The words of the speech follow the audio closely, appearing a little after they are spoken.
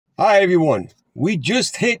Hi everyone, we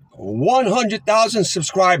just hit 100,000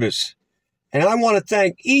 subscribers and I want to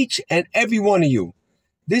thank each and every one of you.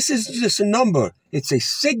 This is just a number, it's a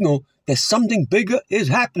signal that something bigger is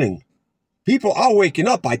happening. People are waking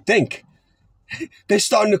up, I think. They're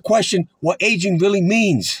starting to question what aging really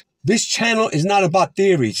means. This channel is not about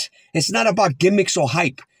theories, it's not about gimmicks or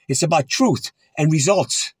hype, it's about truth and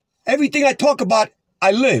results. Everything I talk about,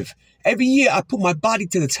 I live. Every year I put my body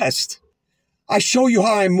to the test. I show you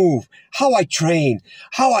how I move, how I train,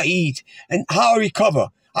 how I eat, and how I recover.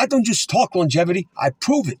 I don't just talk longevity, I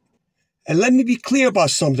prove it. And let me be clear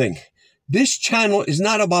about something. This channel is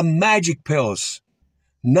not about magic pills,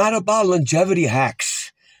 not about longevity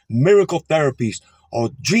hacks, miracle therapies,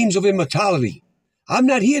 or dreams of immortality. I'm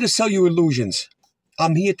not here to sell you illusions.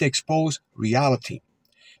 I'm here to expose reality.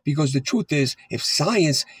 Because the truth is, if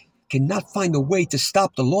science cannot find a way to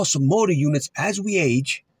stop the loss of motor units as we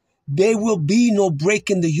age, there will be no break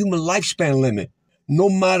in the human lifespan limit. No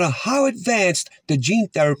matter how advanced the gene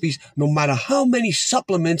therapies, no matter how many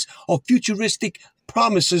supplements or futuristic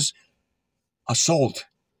promises are sold.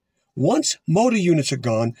 Once motor units are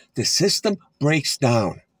gone, the system breaks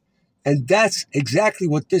down. And that's exactly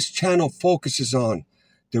what this channel focuses on.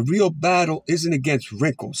 The real battle isn't against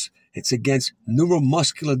wrinkles, it's against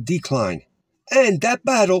neuromuscular decline. And that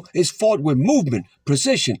battle is fought with movement,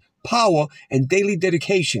 precision, power, and daily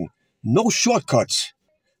dedication. No shortcuts.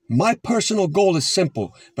 My personal goal is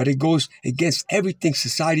simple, but it goes against everything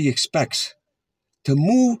society expects. To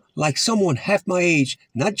move like someone half my age,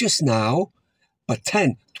 not just now, but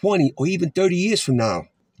 10, 20, or even 30 years from now.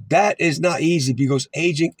 That is not easy because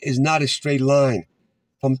aging is not a straight line.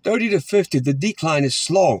 From 30 to 50, the decline is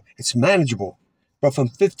slow. It's manageable. But from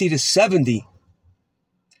 50 to 70,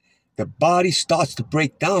 the body starts to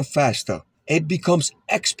break down faster. It becomes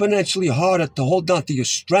exponentially harder to hold on to your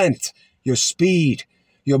strength, your speed,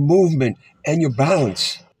 your movement, and your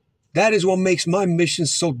balance. That is what makes my mission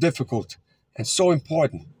so difficult and so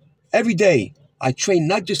important. Every day, I train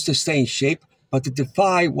not just to stay in shape, but to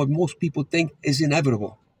defy what most people think is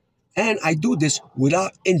inevitable. And I do this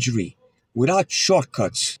without injury, without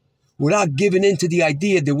shortcuts, without giving in to the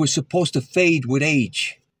idea that we're supposed to fade with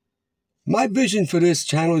age. My vision for this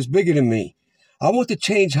channel is bigger than me. I want to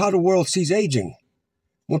change how the world sees aging.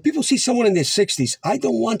 When people see someone in their 60s, I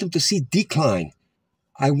don't want them to see decline.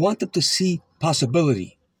 I want them to see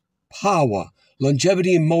possibility, power,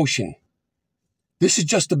 longevity in motion. This is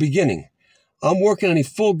just the beginning. I'm working on a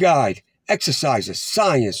full guide, exercises,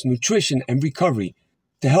 science, nutrition, and recovery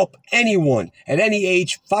to help anyone at any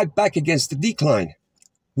age fight back against the decline.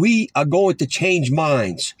 We are going to change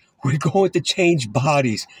minds. We're going to change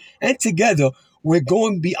bodies. And together, we're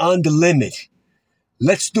going beyond the limit.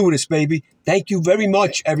 Let's do this, baby. Thank you very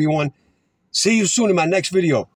much, everyone. See you soon in my next video.